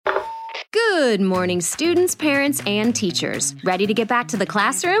Good morning, students, parents, and teachers. Ready to get back to the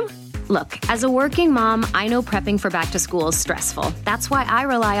classroom? Look, as a working mom, I know prepping for back to school is stressful. That's why I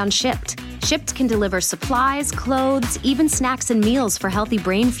rely on Shipt. Shipt can deliver supplies, clothes, even snacks and meals for healthy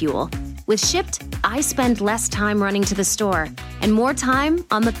brain fuel. With Shipt, I spend less time running to the store and more time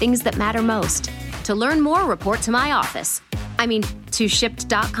on the things that matter most. To learn more, report to my office. To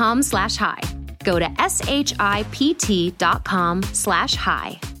shipt.com/hi. Go to shipt.com/hi.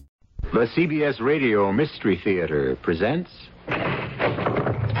 The CBS Radio Mystery Theater presents...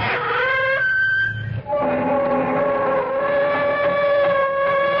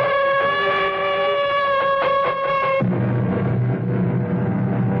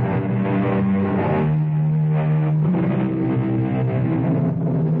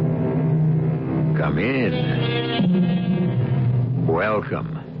 Come in.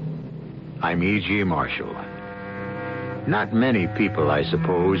 Welcome. I'm E.G. Marshall. Not many people, I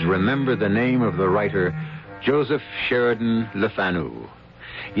suppose, remember the name of the writer Joseph Sheridan Le Fanu.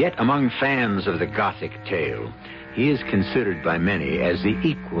 Yet among fans of the Gothic tale, he is considered by many as the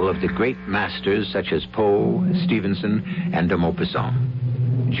equal of the great masters such as Poe, Stevenson, and de Maupassant.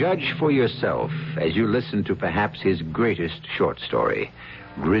 Judge for yourself as you listen to perhaps his greatest short story,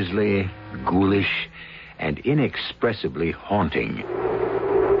 grisly, ghoulish, and inexpressibly haunting.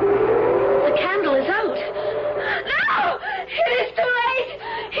 The candle is out. No! It is too late!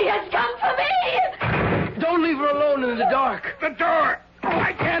 He has come for me! Don't leave her alone in the dark. The door! Oh,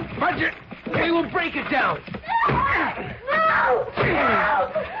 I can't budge it. We will break it down. No!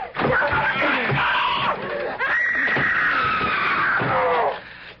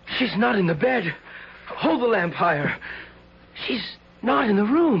 She's not in the bed. Hold the lamp higher. She's not in the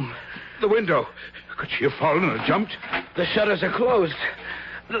room. The window. Could she have fallen and jumped? The shutters are closed.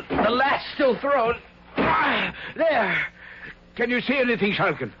 The latch still thrown. There. Can you see anything,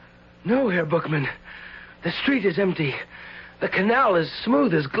 Shalkin? No, Herr Bookman. The street is empty. The canal is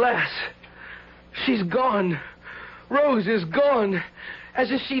smooth as glass. She's gone. Rose is gone.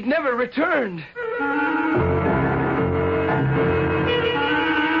 As if she'd never returned.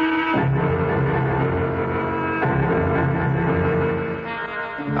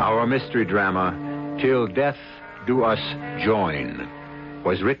 Our mystery drama, Till Death Do Us Join,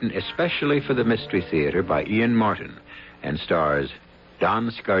 was written especially for the Mystery Theater by Ian Martin and stars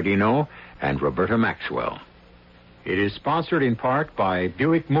Don Scardino and Roberta Maxwell. It is sponsored in part by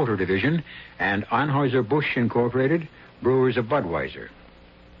Buick Motor Division and Anheuser-Busch Incorporated, Brewers of Budweiser.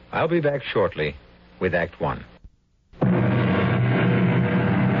 I'll be back shortly with Act One.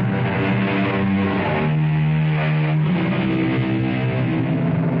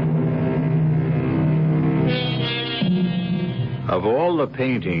 Of all the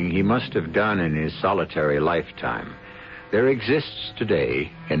painting he must have done in his solitary lifetime, there exists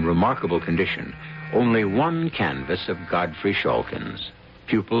today, in remarkable condition, only one canvas of Godfrey Schalkens,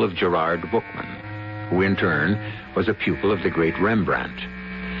 pupil of Gerard Bookman, who in turn was a pupil of the great Rembrandt.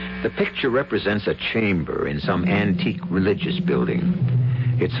 The picture represents a chamber in some antique religious building.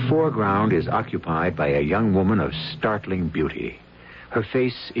 Its foreground is occupied by a young woman of startling beauty, her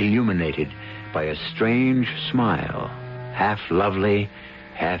face illuminated by a strange smile, half lovely,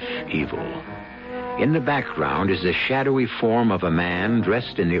 half evil. In the background is the shadowy form of a man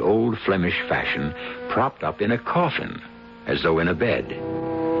dressed in the old Flemish fashion, propped up in a coffin, as though in a bed.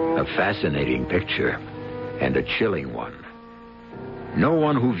 A fascinating picture, and a chilling one. No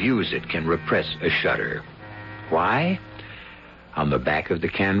one who views it can repress a shudder. Why? On the back of the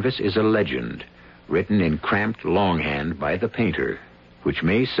canvas is a legend, written in cramped longhand by the painter, which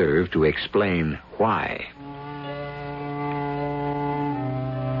may serve to explain why.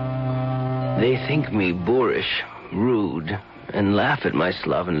 They think me boorish, rude, and laugh at my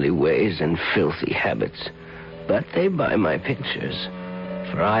slovenly ways and filthy habits. But they buy my pictures,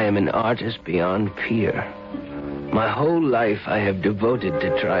 for I am an artist beyond peer. My whole life I have devoted to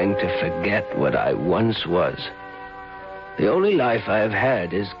trying to forget what I once was. The only life I have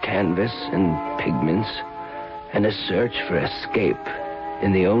had is canvas and pigments, and a search for escape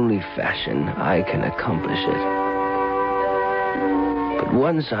in the only fashion I can accomplish it. But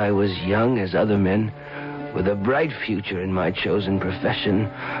once I was young as other men, with a bright future in my chosen profession,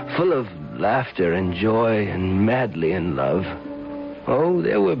 full of laughter and joy and madly in love. Oh,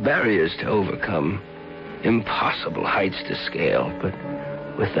 there were barriers to overcome, impossible heights to scale, but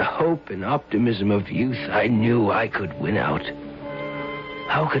with the hope and optimism of youth, I knew I could win out.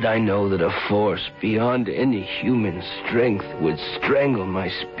 How could I know that a force beyond any human strength would strangle my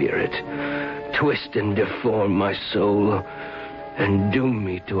spirit, twist and deform my soul, and doom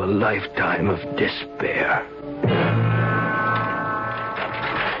me to a lifetime of despair?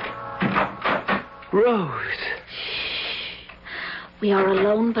 Rose. We are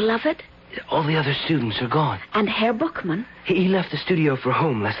alone, beloved. All the other students are gone. And Herr Bookman? He left the studio for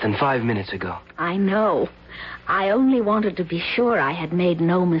home less than 5 minutes ago. I know. I only wanted to be sure I had made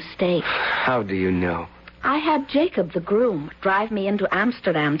no mistake. How do you know? I had Jacob, the groom, drive me into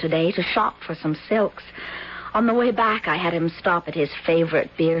Amsterdam today to shop for some silks. On the way back, I had him stop at his favorite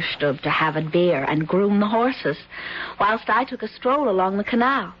beerstub to have a beer and groom the horses, whilst I took a stroll along the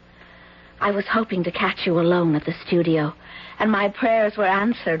canal. I was hoping to catch you alone at the studio, and my prayers were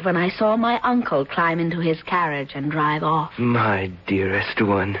answered when I saw my uncle climb into his carriage and drive off. My dearest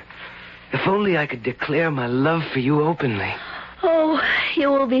one, if only I could declare my love for you openly. Oh, you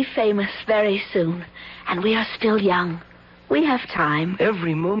will be famous very soon, and we are still young. We have time.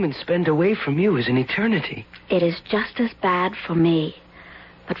 Every moment spent away from you is an eternity. It is just as bad for me,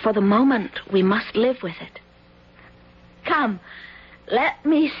 but for the moment we must live with it. Come, let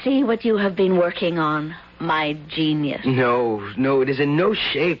me see what you have been working on, my genius. No, it is in no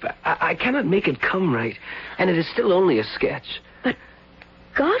shape. I cannot make it come right, and it is still only a sketch. But,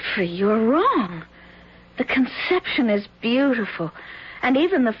 Godfrey, you're wrong. The conception is beautiful, and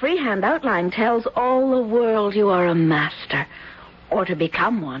even the freehand outline tells all the world you are a master, or to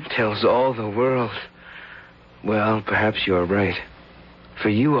become one. Tells all the world. Well, perhaps you're right. For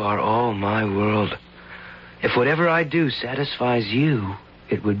you are all my world. If whatever I do satisfies you,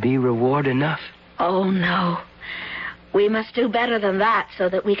 it would be reward enough. Oh, no. We must do better than that so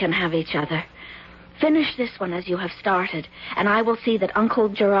that we can have each other. Finish this one as you have started, and I will see that Uncle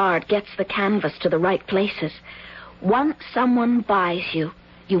Gerard gets the canvas to the right places. Once someone buys you,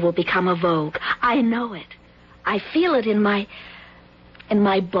 you will become a vogue. I know it. I feel it in my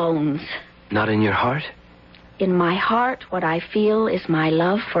bones. Not in your heart? In my heart, what I feel is my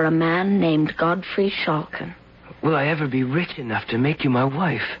love for a man named Godfrey Schalken. Will I ever be rich enough to make you my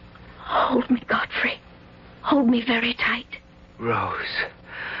wife? Hold me, Godfrey. Hold me very tight. Rose.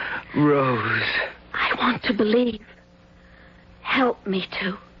 I want to believe. Help me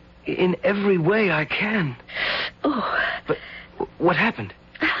to. In every way I can. Oh. But what happened?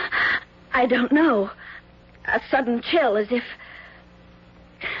 I don't know. A sudden chill, as if...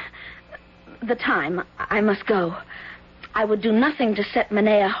 The time. I must go. I would do nothing to set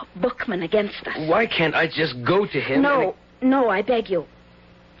Mynheer Bookman against us. Why can't I just go to him? No, I beg you.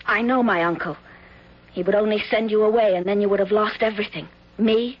 I know my uncle. He would only send you away, and then you would have lost everything.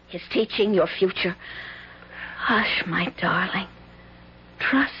 Me, his teaching, your future. Hush, my darling.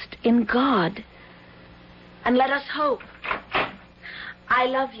 Trust in God. And let us hope. I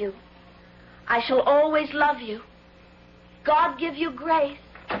love you. I shall always love you. God give you grace.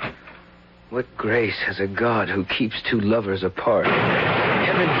 What grace has a God who keeps two lovers apart?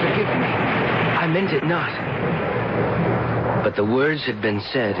 Heaven forgive me. I meant it not. But the words had been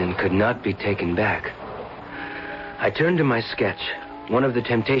said and could not be taken back. I turned to my sketch, one of the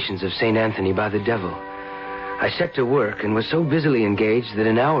temptations of St. Anthony by the devil. I set to work and was so busily engaged that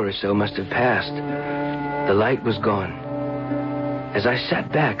an hour or so must have passed. The light was gone. As I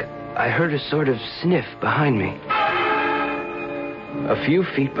sat back, I heard a sort of sniff behind me. A few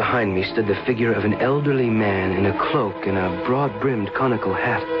feet behind me stood the figure of an elderly man in a cloak and a broad-brimmed conical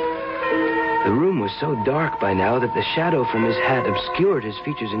hat. The room was so dark by now that the shadow from his hat obscured his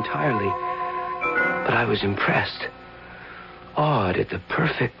features entirely. But I was impressed, awed at the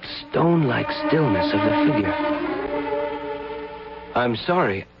perfect stone-like stillness of the figure. I'm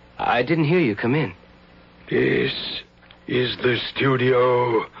sorry, I didn't hear you come in. This is the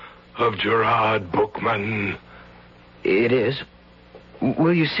studio of Gerard Bookman. It is.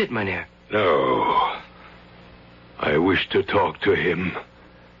 Will you sit, Mynheer? No. I wish to talk to him.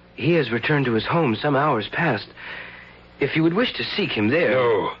 He has returned to his home some hours past. If you would wish to seek him there...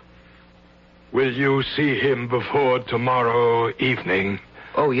 No. Will you see him before tomorrow evening?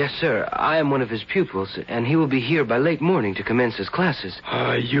 Oh, yes, sir. I am one of his pupils, and he will be here by late morning to commence his classes.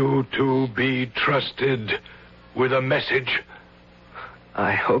 Are you to be trusted with a message?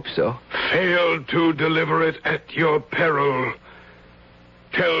 I hope so. Fail to deliver it at your peril.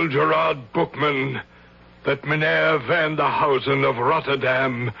 Tell Gerard Bookman that Mynheer van der Hausen of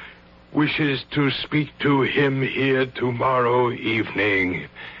Rotterdam wishes to speak to him here tomorrow evening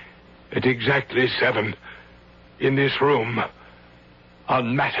at exactly 7 in this room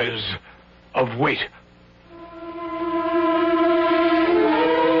on matters of weight.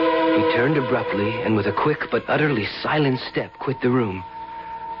 He turned abruptly and with a quick but utterly silent step quit the room.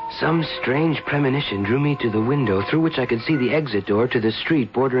 Some strange premonition drew me to the window through which I could see the exit door to the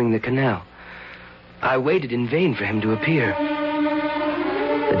street bordering the canal. I waited in vain for him to appear.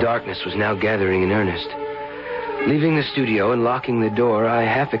 The darkness was now gathering in earnest. Leaving the studio and locking the door, I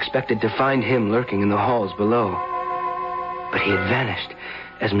half expected to find him lurking in the halls below. But he had vanished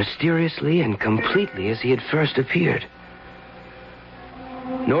as mysteriously and completely as he had first appeared.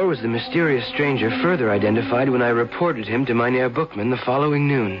 Nor was the mysterious stranger further identified when I reported him to Mynheer Bookman the following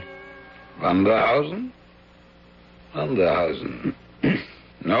noon. Vanderhausen? Vanderhausen.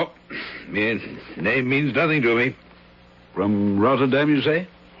 No, his name means nothing to me. From Rotterdam, you say?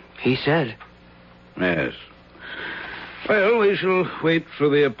 He said. Yes. Well, we shall wait for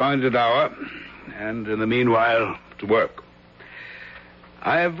the appointed hour, and in the meanwhile, to work.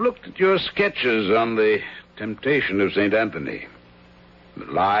 I have looked at your sketches on the temptation of St. Anthony. The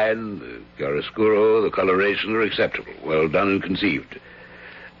line, the chiaroscuro, the coloration are acceptable, well done and conceived.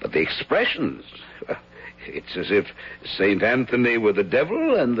 But the expressions, it's as if St. Anthony were the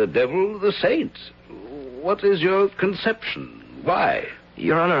devil and the devil the saint. What is your conception? Why?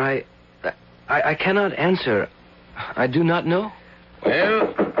 Your Honor, I cannot answer. I do not know.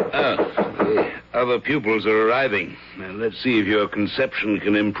 Well, the other pupils are arriving. And let's see if your conception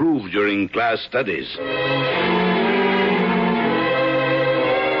can improve during class studies.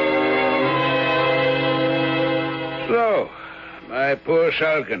 So, my poor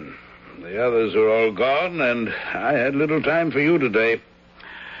Schalken. The others are all gone, and I had little time for you today.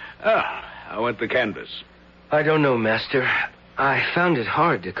 How went the canvas? I don't know, Master. I found it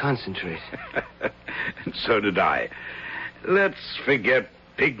hard to concentrate. So did I. Let's forget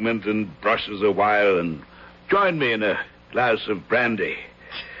pigment and brushes a while and join me in a glass of brandy.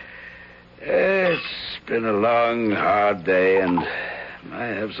 It's been a long, hard day, and I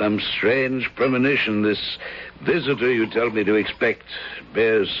have some strange premonition. This visitor you tell me to expect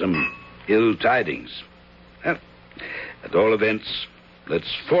bears some ill tidings. Well, at all events,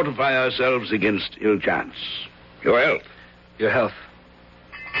 let's fortify ourselves against ill chance. Your health. Your health.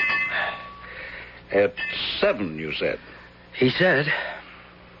 At 7, you said. He said.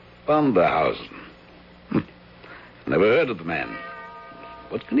 Vanderhausen. Never heard of the man.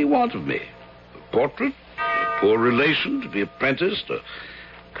 What can he want of me? A portrait? A poor relation to be apprenticed? A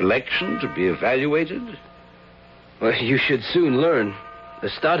collection to be evaluated? Well, you should soon learn. The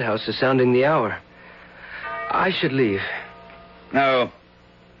Stadthouse is sounding the hour. I should leave. No.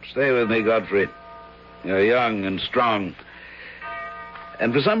 Stay with me, Godfrey. You're young and strong.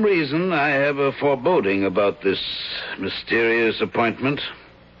 And for some reason, I have a foreboding about this mysterious appointment.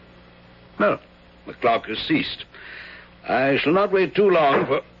 Well, the clock has ceased. I shall not wait too long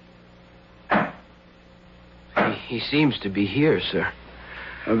for... He seems to be here, sir.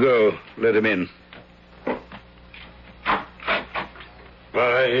 I'll go. Let him in.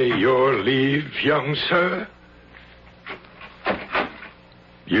 By your leave, young sir.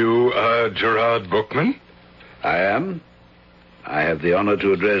 You are Gerard Bookman? I am. I have the honor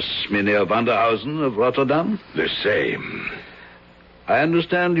to address Mynheer Vanderhausen of Rotterdam. The same. I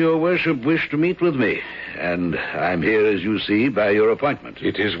understand your worship wished to meet with me, and I'm here, as you see, by your appointment.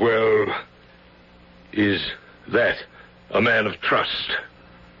 It is well. Is that a man of trust?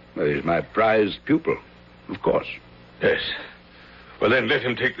 Well, he's my prized pupil, of course. Yes. Well, then let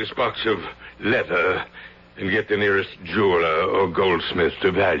him take this box of leather and get the nearest jeweler or goldsmith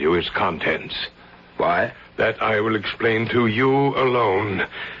to value its contents. Why? That I will explain to you alone.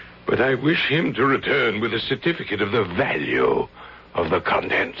 But I wish him to return with a certificate of the value of the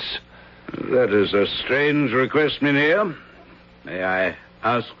contents. That is a strange request, Mynheer. May I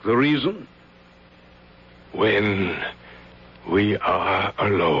ask the reason? When we are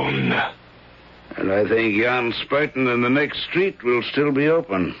alone. And I think Jan Spuiten in the next street will still be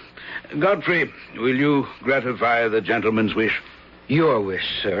open. Godfrey, will you gratify the gentleman's wish? Your wish,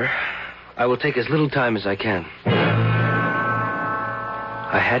 sir. I will take as little time as I can.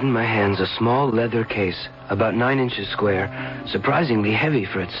 I had in my hands a small leather case, about 9 inches square, surprisingly heavy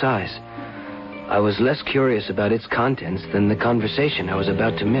for its size. I was less curious about its contents than the conversation I was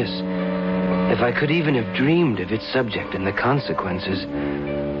about to miss. If I could even have dreamed of its subject and the consequences.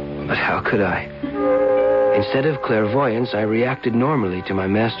 But how could I? Instead of clairvoyance, I reacted normally to my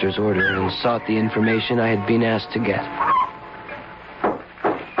master's order and sought the information I had been asked to get.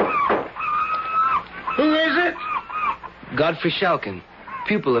 Who is it? Godfrey Schalken,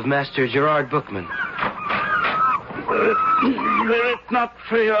 pupil of Master Gerard Bookman. Were it not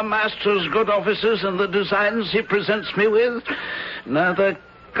for your master's good offices and the designs he presents me with, neither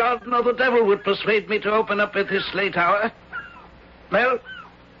God nor the devil would persuade me to open up at this late hour. Well,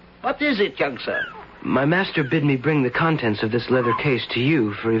 what is it, young sir? My master bid me bring the contents of this leather case to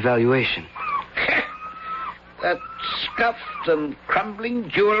you for evaluation. That scuffed and crumbling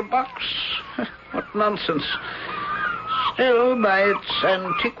jewel box? What nonsense. Still, by its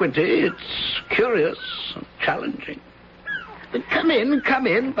antiquity, it's curious. challenging. But come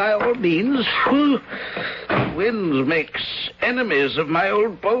in, by all means. Winds makes enemies of my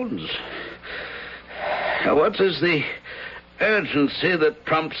old bones. Now, what is the urgency that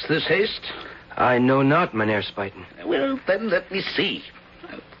prompts this haste? I know not, Mynheer Spuyten. Well, then let me see.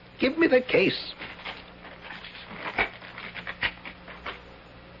 Give me the case.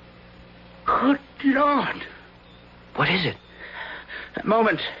 Good Lord. What is it? A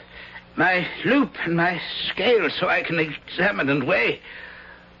moment. My loop and my scale so I can examine and weigh.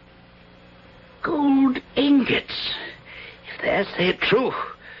 Gold ingots. If they say true,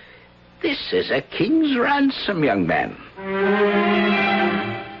 this is a king's ransom, young man.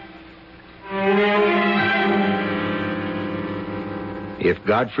 If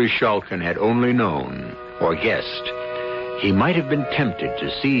Godfrey Schalken had only known or guessed, he might have been tempted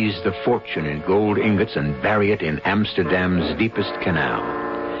to seize the fortune in gold ingots and bury it in Amsterdam's deepest canal.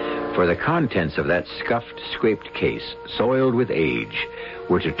 For the contents of that scuffed, scraped case, soiled with age,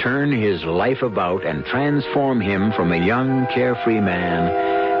 were to turn his life about and transform him from a young, carefree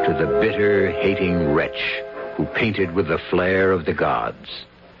man to the bitter, hating wretch who painted with the flair of the gods.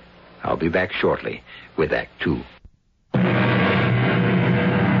 I'll be back shortly with Act 2.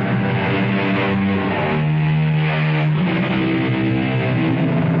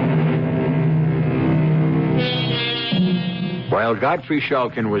 While Godfrey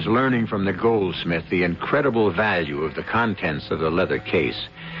Schalken was learning from the goldsmith the incredible value of the contents of the leather case,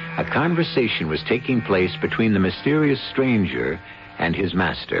 a conversation was taking place between the mysterious stranger and his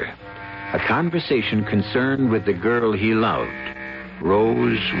master. A conversation concerned with the girl he loved,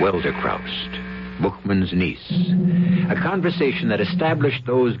 Rose Welderkraust, Bookman's niece. A conversation that established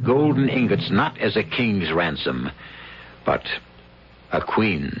those golden ingots not as a king's ransom, but a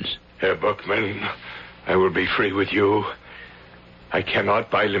queen's. Herr Bookman, I will be free with you. I cannot,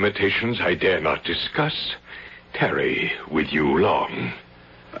 by limitations I dare not discuss, tarry with you long.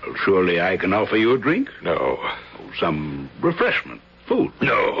 Well, surely I can offer you a drink? No. Some refreshment, food?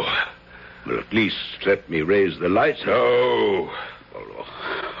 No. Well, at least let me raise the lights. No.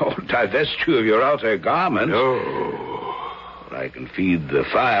 Divest you of your outer garments. No. I can feed the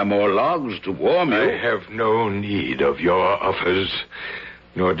fire more logs to warm you. I have no need of your offers,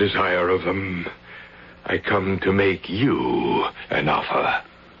 nor desire of them. I come to make you an offer.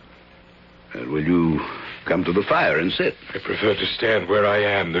 Will you come to the fire and sit? I prefer to stand where I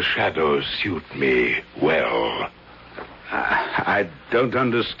am. The shadows suit me well. I don't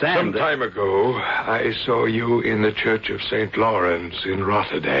understand. Some time ago, I saw you in the Church of St. Lawrence in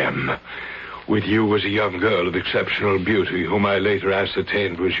Rotterdam. With you was a young girl of exceptional beauty, whom I later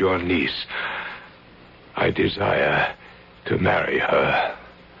ascertained was your niece. I desire to marry her.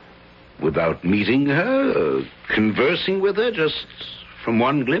 Without meeting her, conversing with her, just from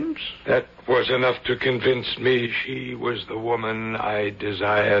one glimpse? That was enough to convince me she was the woman I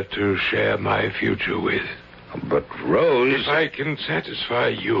desire to share my future with. But Rose... If I can satisfy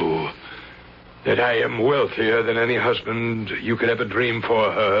you that I am wealthier than any husband you could ever dream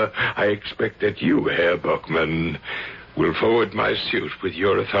for her, I expect that you, Herr Bookman, will forward my suit with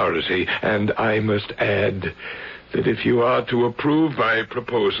your authority. And I must add that if you are to approve my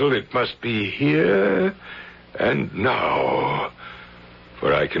proposal, it must be here and now,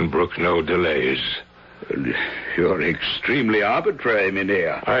 for I can brook no delays. You're extremely arbitrary,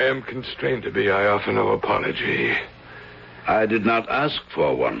 Mynheer. I am constrained to be. I offer no apology. I did not ask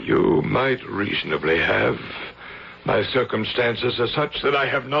for one. You might reasonably have. My circumstances are such that I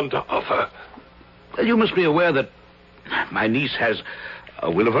have none to offer. You must be aware that my niece has a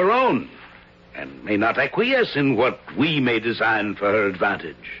will of her own, and may not acquiesce in what we may design for her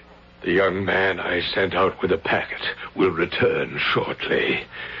advantage. The young man I sent out with a packet will return shortly.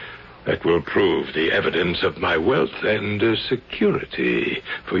 That will prove the evidence of my wealth and security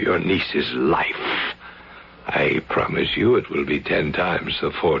for your niece's life. I promise you it will be 10 times the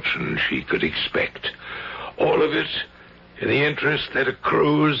fortune she could expect. All of it in the interest that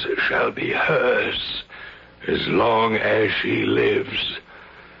accrues shall be hers as long as she lives.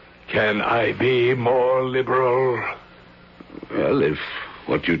 Can I be more liberal? Well, if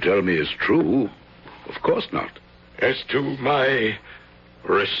what you tell me is true, of course not. As to my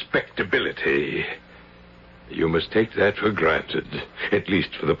respectability, you must take that for granted, at least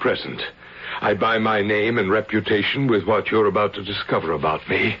for the present. I buy my name and reputation with what you're about to discover about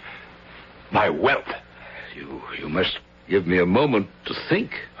me. My wealth. You must give me a moment to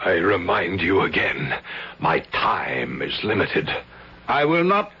think. I remind you again, my time is limited. I will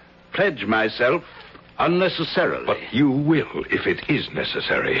not pledge myself unnecessarily. But you will if it is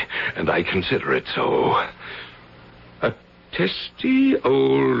necessary, and I consider it so. testy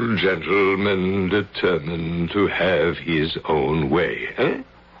old gentleman determined to have his own way, eh?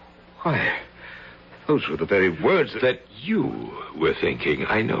 Why, those were the very words That you were thinking,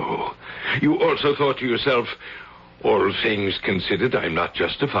 I know. You also thought to yourself, all things considered, I'm not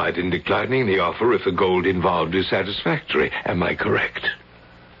justified in declining the offer if the gold involved is satisfactory. Am I correct?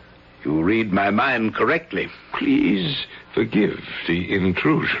 You read my mind correctly. Please forgive the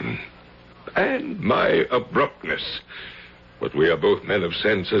intrusion and my abruptness. But we are both men of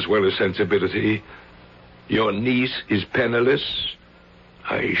sense as well as sensibility. Your niece is penniless.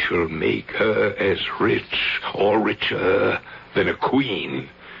 I shall make her as rich or richer than a queen.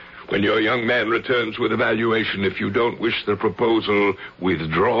 When your young man returns with a valuation, if you don't wish the proposal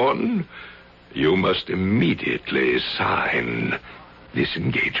withdrawn, you must immediately sign this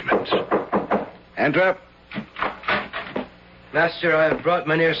engagement. Enter. Master, I have brought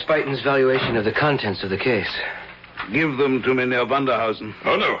Mynheer Spuyten's valuation of the contents of the case. Give them to Mynheer Vanderhausen.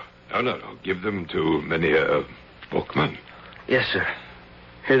 Oh, no. No. Give them to Mynheer Bookman. Yes, sir.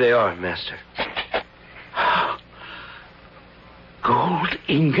 Here they are, Master. Gold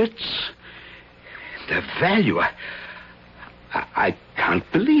ingots? Their value. I can't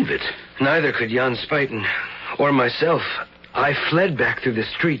believe it. Neither could Jan Spuyten or myself. I fled back through the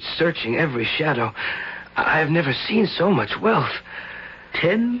streets, searching every shadow. I have never seen so much wealth.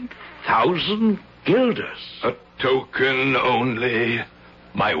 10,000 guilders. A token only.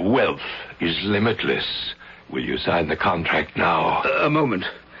 My wealth is limitless. Will you sign the contract now? A moment.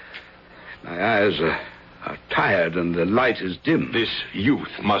 My eyes are tired and the light is dim. This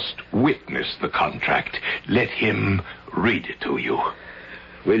youth must witness the contract. Let him read it to you.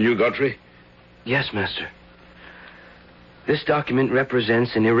 Will you, Godfrey? Yes, Master. This document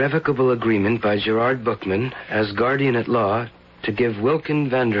represents an irrevocable agreement by Gerard Bookman as guardian at law to give Wilken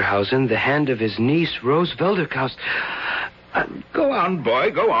Vanderhausen the hand of his niece, Rose Velderkaus. Go on,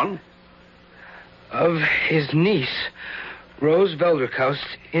 boy, go on. Of his niece, Rose Velderkaus,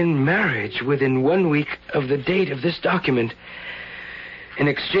 in marriage within 1 week of the date of this document. In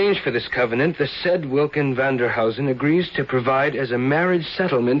exchange for this covenant, the said Wilken Vanderhausen agrees to provide as a marriage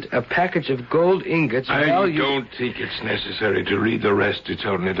settlement a package of gold ingots I valued... don't think it's necessary to read the rest. It's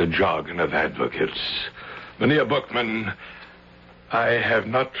only the jargon of advocates. Mynheer Bookman, I have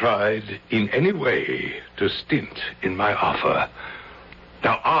not tried in any way to stint in my offer.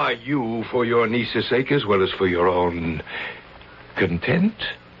 Now, are you, for your niece's sake as well as for your own, content?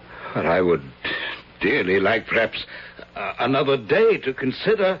 But I would dearly like perhaps another day to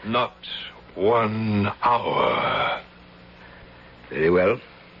consider. Not 1 hour. Very well.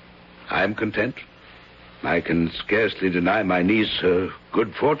 I am content. I can scarcely deny my niece her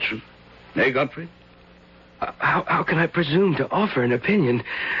good fortune. Nay, Godfrey? How can I presume to offer an opinion,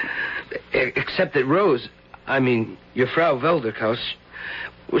 except that Rose, your Frau Velderkaus,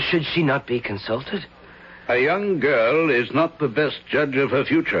 should she not be consulted? A young girl is not the best judge of her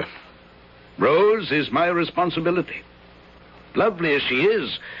future. Rose is my responsibility. Lovely as she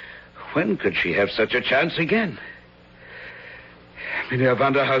is, when could she have such a chance again? Mynheer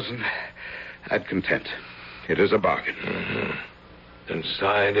Vanderhausen, I'm content. It is a bargain. Mm-hmm. Then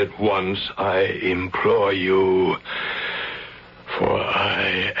sign at once, I implore you, for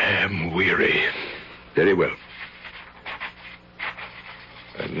I am weary. Very well.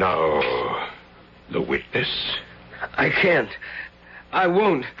 And now, the witness. I can't. I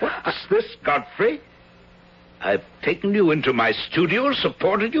won't. What's this, Godfrey? I've taken you into my studio,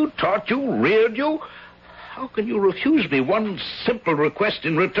 supported you, taught you, reared you. How can you refuse me one simple request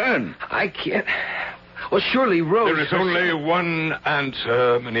in return? I can't. Well, surely Rose... There is only one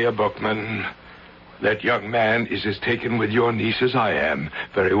answer, Mynheer Bookman. That young man is as taken with your niece as I am.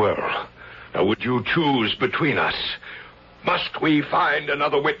 Very well. Now, would you choose between us? Must we find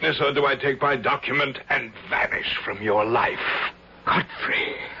another witness, or do I take my document and vanish from your life?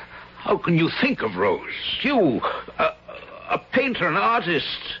 Godfrey, how can you think of Rose? You, a painter, an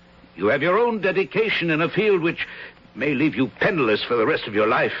artist. You have your own dedication in a field which may leave you penniless for the rest of your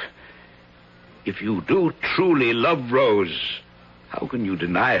life. If you do truly love Rose, how can you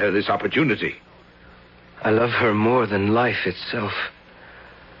deny her this opportunity? I love her more than life itself.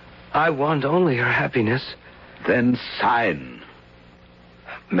 I want only her happiness. Then sign.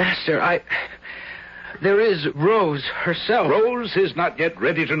 Master, there is Rose herself. Rose is not yet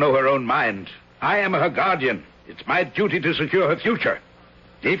ready to know her own mind. I am her guardian. It's my duty to secure her future.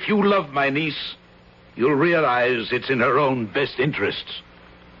 If you love my niece, you'll realize it's in her own best interests.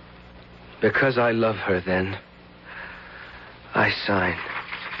 Because I love her, then, I sign.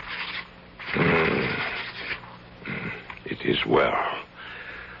 It is well.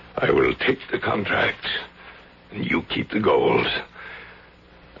 I will take the contract and you keep the gold.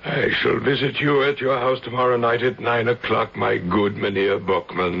 I shall visit you at your house tomorrow night at 9 o'clock, my good Mynheer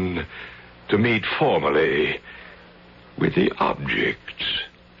Bookman, to meet formally with the object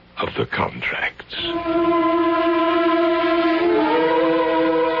of the contracts.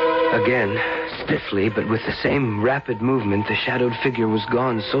 Again, stiffly, but with the same rapid movement, the shadowed figure was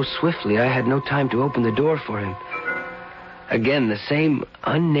gone so swiftly I had no time to open the door for him. Again, the same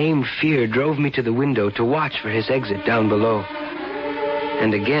unnamed fear drove me to the window to watch for his exit down below.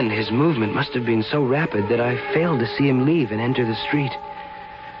 And again, his movement must have been so rapid that I failed to see him leave and enter the street.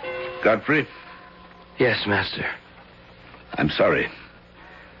 Godfrey? Yes, Master. I'm sorry.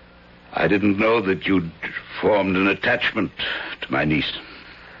 I didn't know that you'd formed an attachment to my niece.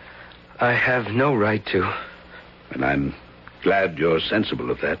 I have no right to. And I'm glad you're sensible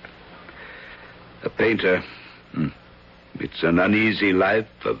of that. A painter, it's an uneasy life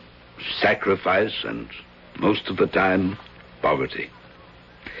of sacrifice and, most of the time, poverty.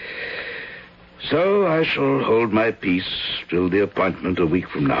 So I shall hold my peace till the appointment a week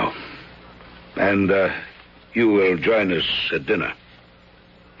from now. And you will join us at dinner.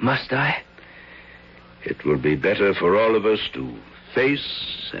 Must I? It will be better for all of us to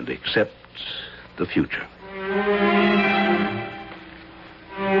face and accept the future.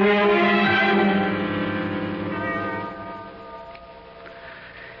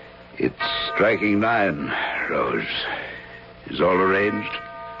 It's striking 9, Rose. Is all arranged?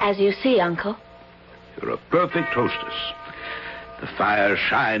 As you see, Uncle. You're a perfect hostess. The fire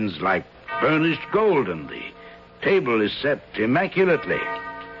shines like burnished gold, and the table is set immaculately.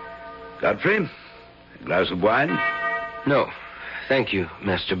 Godfrey, a glass of wine? No, thank you,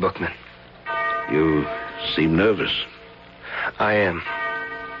 Master Bookman. You seem nervous. I am.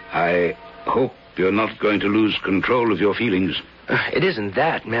 I hope you're not going to lose control of your feelings. It isn't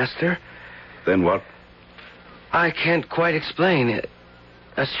that, Master. Then what? I can't quite explain it.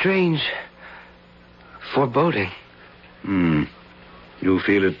 A strange foreboding. You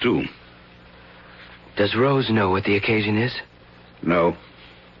feel it too? Does Rose know what the occasion is? No.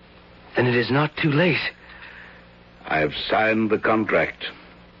 Then it is not too late. I have signed the contract.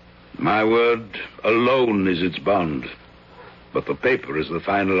 My word alone is its bond. But the paper is the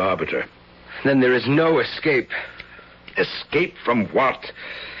final arbiter. Then there is no escape. Escape from what?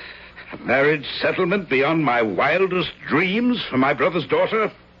 A marriage settlement beyond my wildest dreams for my brother's daughter?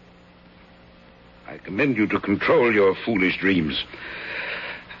 I commend you to control your foolish dreams.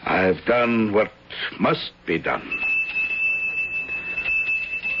 I've done what must be done.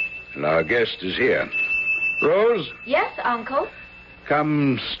 And our guest is here. Rose? Yes, Uncle.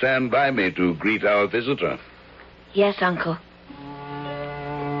 Come stand by me to greet our visitor. Yes, Uncle.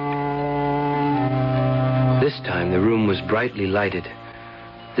 This time the room was brightly lighted.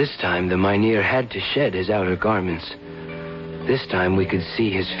 This time the mynheer had to shed his outer garments. This time we could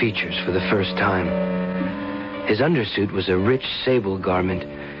see his features for the first time. His undersuit was a rich sable garment,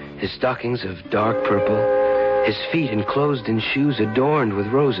 his stockings of dark purple, his feet enclosed in shoes adorned with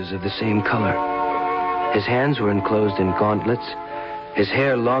roses of the same color. His hands were enclosed in gauntlets, his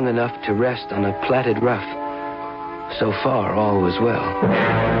hair long enough to rest on a plaited ruff. So far, all was well.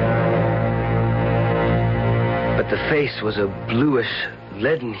 But the face was a bluish,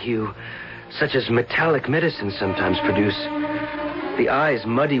 leaden hue, such as metallic medicines sometimes produce. The eyes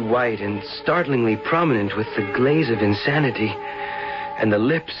muddy white and startlingly prominent with the glaze of insanity, and the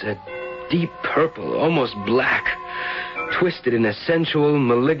lips a deep purple, almost black, twisted in a sensual,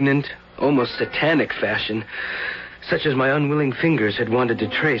 malignant, almost satanic fashion, such as my unwilling fingers had wanted to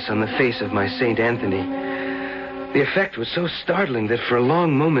trace on the face of my Saint Anthony. The effect was so startling that for a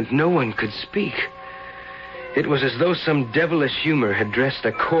long moment no one could speak. It was as though some devilish humor had dressed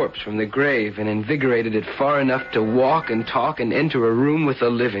a corpse from the grave and invigorated it far enough to walk and talk and enter a room with the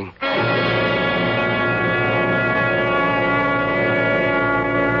living.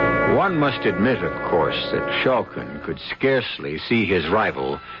 One must admit, of course, that Shalkin could scarcely see his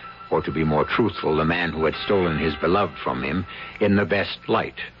rival, or to be more truthful, the man who had stolen his beloved from him, in the best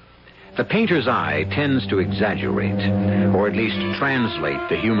light. The painter's eye tends to exaggerate, or at least translate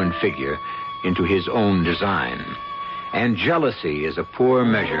the human figure into his own design. And jealousy is a poor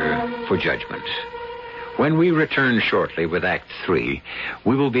measure for judgment. When we return shortly with Act 3,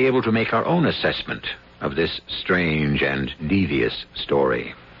 we will be able to make our own assessment of this strange and devious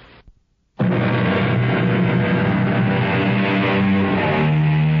story.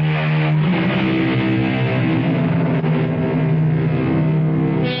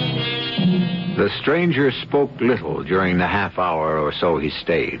 The stranger spoke little during the half hour or so he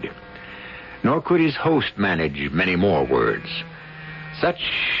stayed. Nor could his host manage many more words. Such,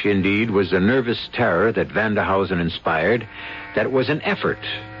 indeed, was the nervous terror that Vanderhausen inspired, that it was an effort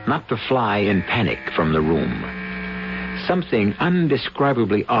not to fly in panic from the room. Something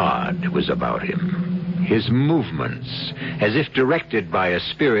undescribably odd was about him. His movements, as if directed by a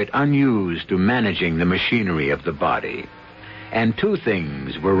spirit unused to managing the machinery of the body. And two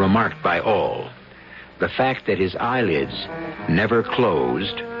things were remarked by all. The fact that his eyelids never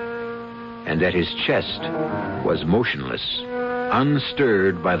closed, and that his chest was motionless,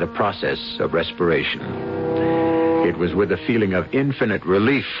 unstirred by the process of respiration. It was with a feeling of infinite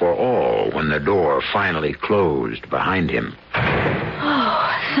relief for all when the door finally closed behind him.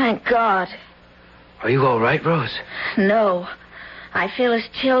 Oh, thank God. Are you all right, Rose? No. I feel as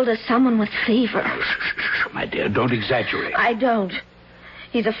chilled as someone with fever. My dear, don't exaggerate. I don't.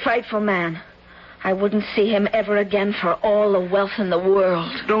 He's a frightful man. I wouldn't see him ever again for all the wealth in the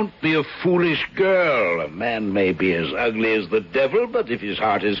world. Don't be a foolish girl. A man may be as ugly as the devil, but if his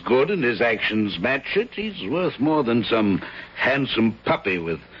heart is good and his actions match it, he's worth more than some handsome puppy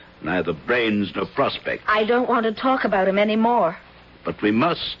with neither brains nor prospect. I don't want to talk about him anymore. But we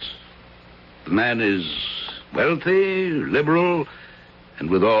must. The man is wealthy, liberal, and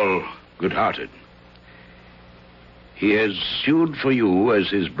withal good-hearted. He has sued for you as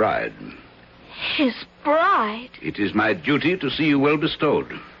his bride. His bride? It is my duty to see you well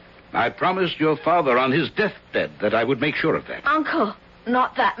bestowed. I promised your father on his deathbed that I would make sure of that. Uncle,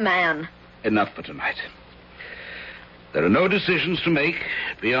 not that man. Enough for tonight. There are no decisions to make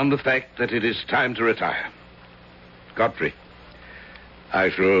beyond the fact that it is time to retire. Godfrey, I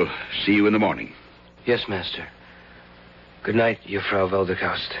shall see you in the morning. Yes, Master. Good night, Frau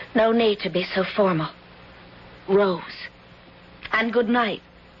Waldekost. No need to be so formal. Rose. And good night,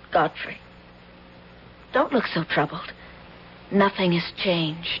 Godfrey. Don't look so troubled. Nothing has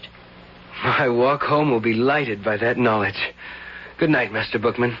changed. My walk home will be lighted by that knowledge. Good night, Master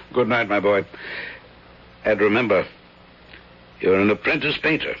Bookman. Good night, my boy. And remember, you're an apprentice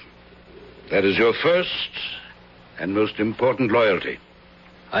painter. That is your first and most important loyalty.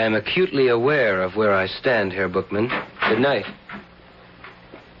 I am acutely aware of where I stand, Herr Bookman. Good night.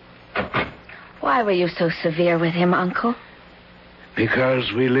 Why were you so severe with him, Uncle?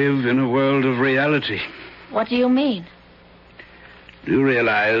 Because we live in a world of reality. What do you mean? Do you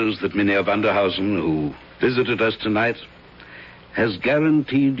realize that Mynheer Vanderhausen, who visited us tonight, has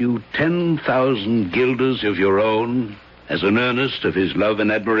guaranteed you 10,000 guilders of your own as an earnest of his love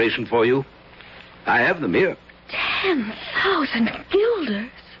and admiration for you? I have them here. 10,000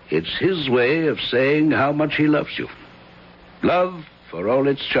 guilders? It's his way of saying how much he loves you. Love, for all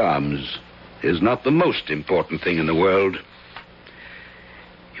its charms, is not the most important thing in the world.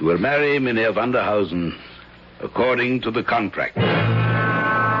 You will marry Mynheer Vanderhausen according to the contract.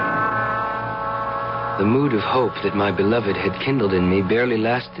 The mood of hope that my beloved had kindled in me barely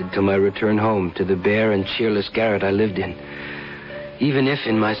lasted till my return home to the bare and cheerless garret I lived in. Even if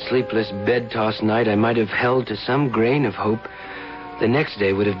in my sleepless bed-tossed night I might have held to some grain of hope, the next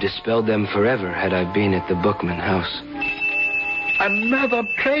day would have dispelled them forever had I been at the Bookman house. Another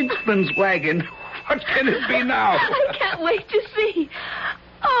tradesman's wagon. What can it be now? I can't wait to see.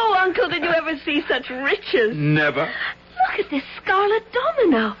 Oh, Uncle, did you ever see such riches? Never. Look at this scarlet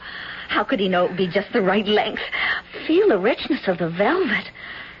domino. How could he know it would be just the right length? Feel the richness of the velvet.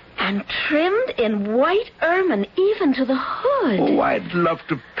 And trimmed in white ermine, even to the hood. Oh, I'd love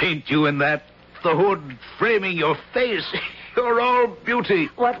to paint you in that. The hood framing your face. You're all beauty.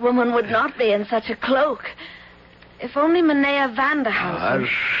 What woman would not be in such a cloak? If only Mynheer Vanderhausen...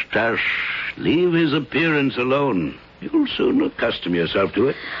 Hush. Leave his appearance alone. You'll soon accustom yourself to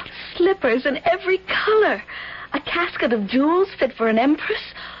it. Slippers in every color. A casket of jewels fit for an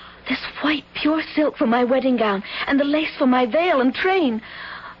empress. This white pure silk for my wedding gown. And the lace for my veil and train.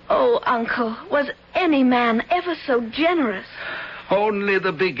 Oh, Uncle, was any man ever so generous? Only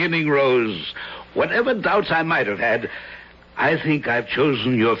the beginning, Rose. Whatever doubts I might have had, I think I've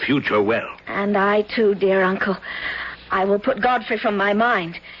chosen your future well. And I, too, dear Uncle. I will put Godfrey from my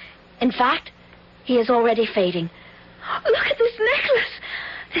mind. In fact, he is already fading. Look at this necklace.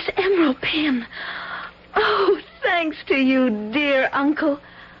 This emerald pin. Oh, thanks to you, dear Uncle.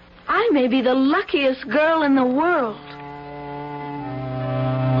 I may be the luckiest girl in the world.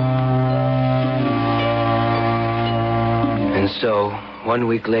 And so, 1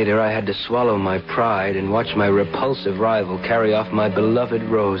 week later, I had to swallow my pride and watch my repulsive rival carry off my beloved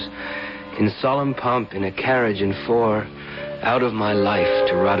Rose in solemn pomp in a carriage and four out of my life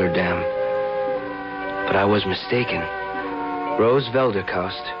to Rotterdam. But I was mistaken. Rose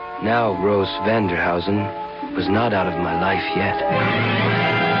Velderkost, now Rose Vanderhausen, was not out of my life yet.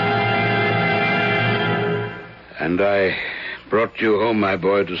 And I brought you home, my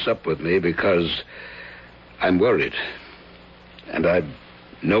boy, to sup with me because I'm worried. And I've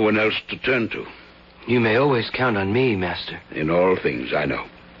no one else to turn to. You may always count on me, Master. In all things, I know.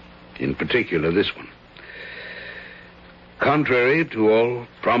 In particular, this one. Contrary to all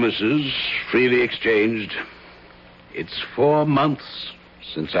promises freely exchanged, it's 4 months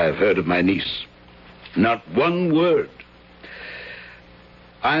since I've heard of my niece. Not one word.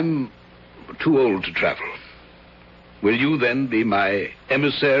 I'm too old to travel. Will you then be my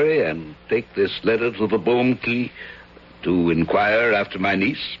emissary and take this letter to the Bohmkey to inquire after my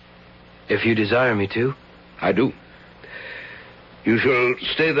niece? If you desire me to. I do. You shall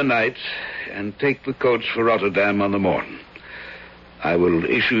stay the night and take the coach for Rotterdam on the morn. I will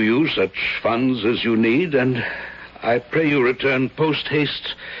issue you such funds as you need, and I pray you return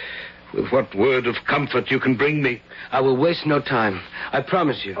post-haste with what word of comfort you can bring me. I will waste no time. I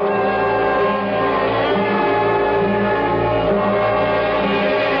promise you.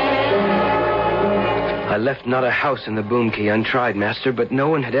 I left not a house in the Bohmkey untried, Master, but no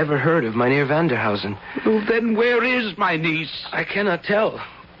one had ever heard of Mynheer Vanderhausen. Well, then where is my niece? I cannot tell.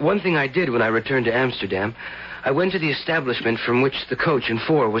 One thing I did when I returned to Amsterdam, I went to the establishment from which the coach and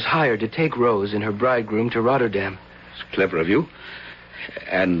four was hired to take Rose and her bridegroom to Rotterdam. It's clever of you.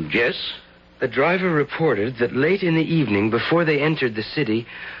 And yes? The driver reported that late in the evening, before they entered the city,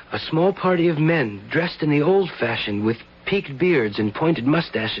 a small party of men, dressed in the old fashion with peaked beards and pointed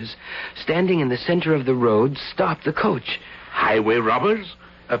mustaches, standing in the center of the road, stopped the coach. Highway robbers?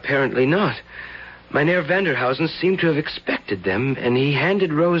 Apparently not. Mynheer Vanderhausen seemed to have expected them, and he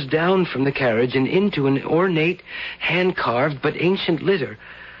handed Rose down from the carriage and into an ornate, hand-carved but ancient litter,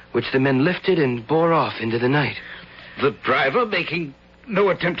 which the men lifted and bore off into the night. The driver making no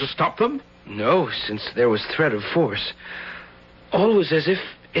attempt to stop them? No, since there was threat of force. All was as if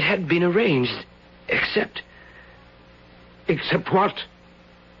it had been arranged, except... Except what?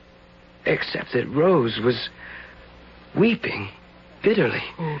 Except that Rose was weeping bitterly.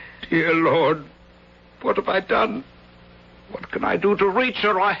 Oh, dear Lord. What have I done? What can I do to reach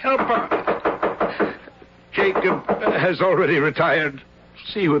her or help her? Jacob has already retired.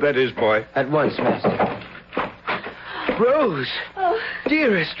 See who that is, boy. At once, Master. Rose! Oh.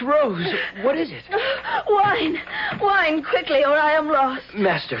 Dearest Rose, what is it? Wine! Wine, quickly, or I am lost.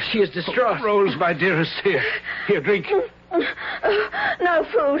 Master, she is distraught. Rose, my dearest, here. Here, drink. No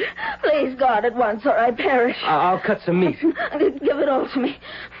food. Please, God, at once, or I perish. I'll cut some meat. Give it all to me.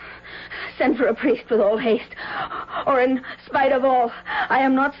 Send for a priest with all haste. Or in spite of all, I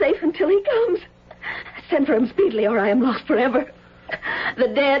am not safe until he comes. Send for him speedily, or I am lost forever. The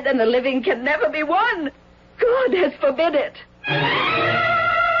dead and the living can never be one. God has forbid it.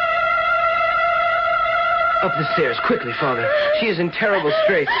 Up the stairs, quickly, Father. She is in terrible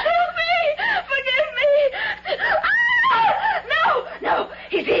straits. Help me! Forgive me! Ah! No!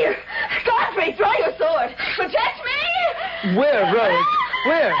 He's here. Godfrey, draw your sword. Protect me! Where, Rose?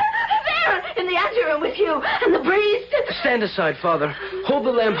 Where? There, in the anteroom with you and the priest. Stand aside, Father. Hold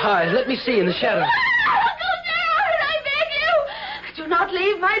the lamp high. Let me see in the shadow. Go down, I beg you. Do not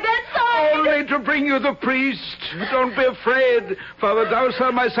leave my bedside. Only to bring you the priest. Don't be afraid. Father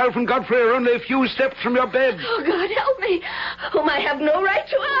Dowsell, myself, and Godfrey are only a few steps from your bed. Oh, God, help me, whom I have no right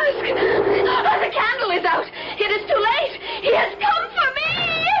to ask. Oh, the candle is out. It is too late. He has come for me.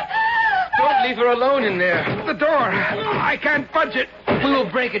 Don't leave her alone in there. The door. I can't budge it. We will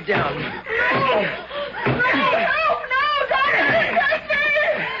break it down. No, Godfrey.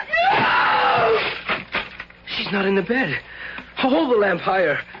 No! She's not in the bed. Hold the lamp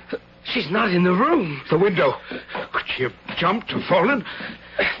higher. She's not in the room. The window. Could she have jumped or fallen?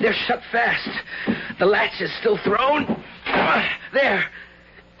 They're shut fast. The latch is still thrown. There.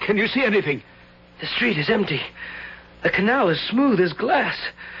 Can you see anything? The street is empty. The canal is smooth as glass.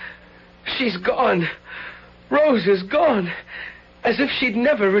 She's gone. Rose is gone. As if she'd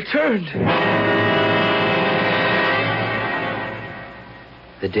never returned.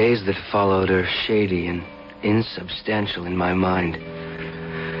 The days that followed are shady and insubstantial in my mind.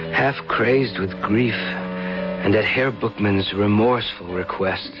 Half crazed with grief, and at Herr Bookman's remorseful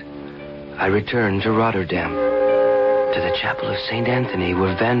request, I returned to Rotterdam, to the chapel of St. Anthony,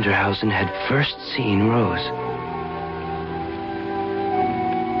 where Vanderhausen had first seen Rose.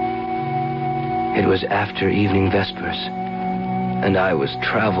 It was after evening vespers, and I was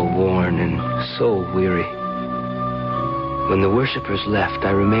travel-worn and soul-weary. When the worshippers left,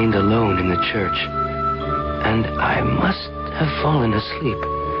 I remained alone in the church, and I must have fallen asleep.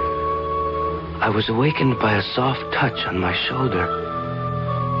 I was awakened by a soft touch on my shoulder,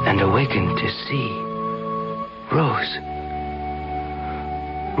 and awakened to see Rose.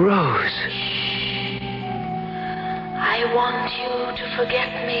 Rose. I want you to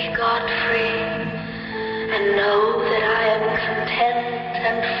forget me, Godfrey, and know that I am content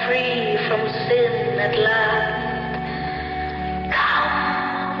and free from sin at last.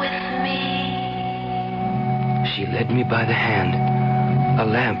 Come with me. She led me by the hand, a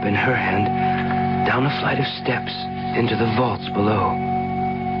lamp in her hand, down a flight of steps into the vaults below.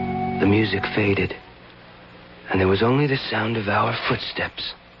 The music faded, and there was only the sound of our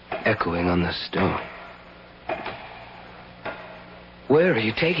footsteps echoing on the stone. Where are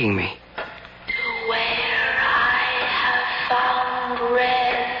you taking me? To where I have found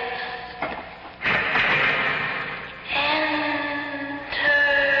rest. Enter.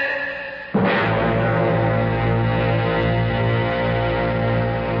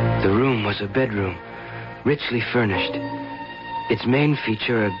 The room was a bedroom, richly furnished. Its main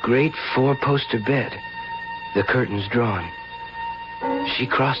feature, a great 4-poster bed, the curtains drawn. She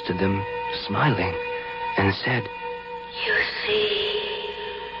crossed to them, smiling, and said, You see,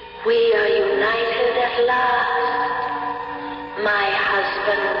 we are united at last, my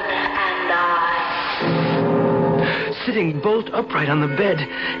husband and I. Sitting bolt upright on the bed,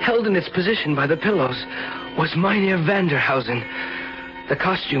 held in its position by the pillows, was Mynheer Vanderhausen. The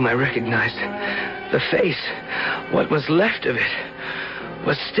costume I recognized. The face, what was left of it,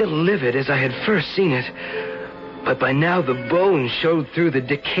 was still livid as I had first seen it. But by now the bones showed through the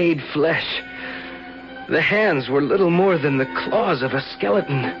decayed flesh. The hands were little more than the claws of a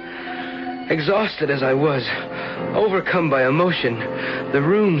skeleton. Exhausted as I was, overcome by emotion, the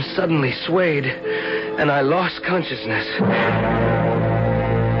room suddenly swayed, and I lost consciousness.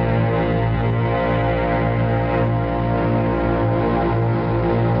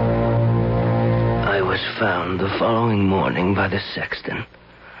 I was found the following morning by the sexton.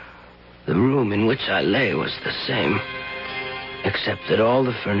 The room in which I lay was the same, except that all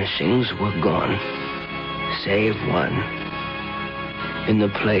the furnishings were gone, save one. In the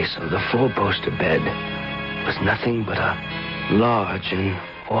place of the 4-poster bed was nothing but a large and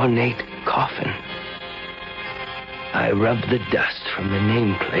ornate coffin. I rubbed the dust from the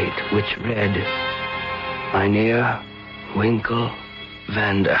nameplate, which read, Mynheer Winkel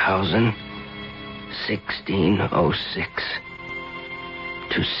Vanderhausen, 1606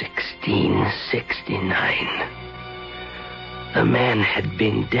 to 1669. The man had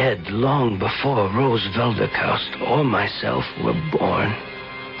been dead long before Rose Velderkaust or myself were born.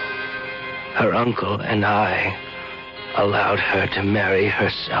 Her uncle and I allowed her to marry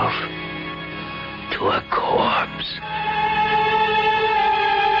herself to a corpse.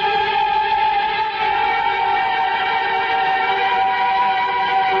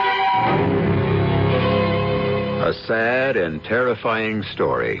 A sad and terrifying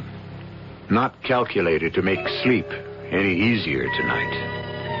story, not calculated to make sleep any easier tonight,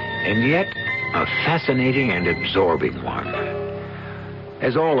 and yet a fascinating and absorbing one,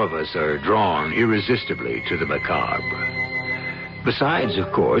 as all of us are drawn irresistibly to the macabre. Besides,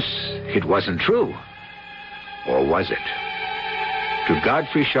 of course, it wasn't true. Or was it? To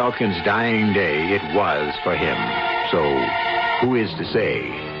Godfrey Schalken's dying day, it was for him. So who is to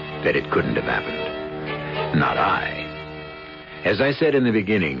say that it couldn't have happened? Not I. As I said in the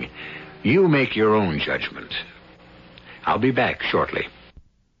beginning, you make your own judgment. I'll be back shortly.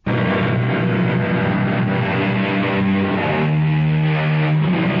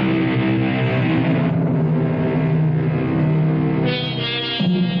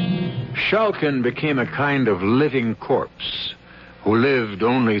 Schalken became a kind of living corpse who lived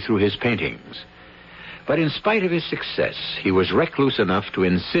only through his paintings. But in spite of his success, he was recluse enough to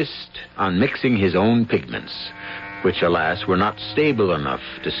insist on mixing his own pigments, which, alas, were not stable enough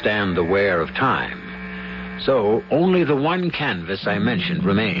to stand the wear of time. So only the one canvas I mentioned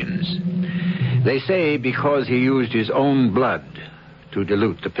remains. They say because he used his own blood to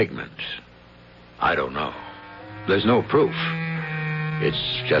dilute the pigment. I don't know. There's no proof.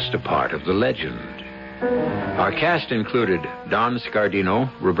 It's just a part of the legend. Our cast included Don Scardino,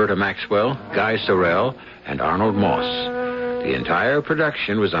 Roberta Maxwell, Guy Sorel, and Arnold Moss. The entire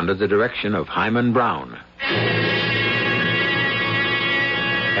production was under the direction of Hyman Brown.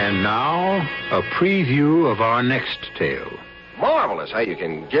 And now, a preview of our next tale. Marvelous how you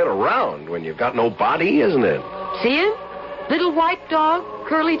can get around when you've got no body, isn't it? See him? Little white dog,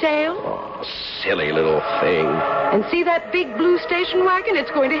 curly tail. Oh, silly little thing. And see that big blue station wagon?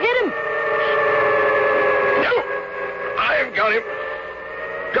 It's going to hit him. No, I've got him.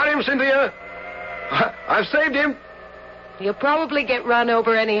 Got him, Cynthia. I've saved him. He'll probably get run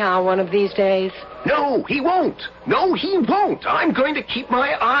over anyhow one of these days. No, he won't. No, he won't. I'm going to keep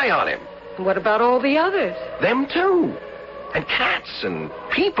my eye on him. What about all the others? Them too. And cats and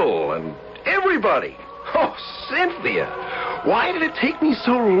people and everybody. Oh, Cynthia, why did it take me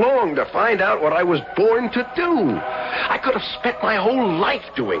so long to find out what I was born to do? I could have spent my whole life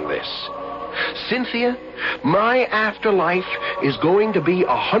doing this. Cynthia, my afterlife is going to be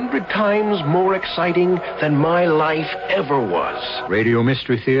 100 times more exciting than my life ever was. Radio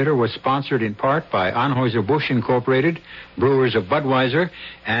Mystery Theater was sponsored in part by Anheuser-Busch Incorporated, Brewers of Budweiser,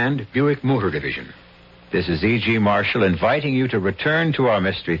 and Buick Motor Division. This is E.G. Marshall inviting you to return to our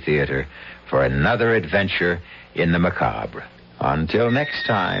Mystery Theater for another adventure in the macabre. Until next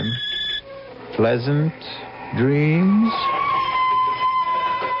time, pleasant dreams.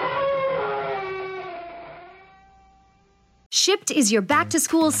 Shipt is your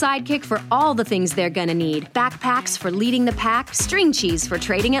back-to-school sidekick for all the things they're gonna need. Backpacks for leading the pack, string cheese for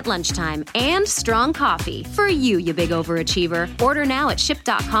trading at lunchtime, and strong coffee for you big overachiever. Order now at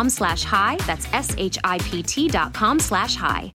shipt.com/hi. That's SHIPT.com/hi.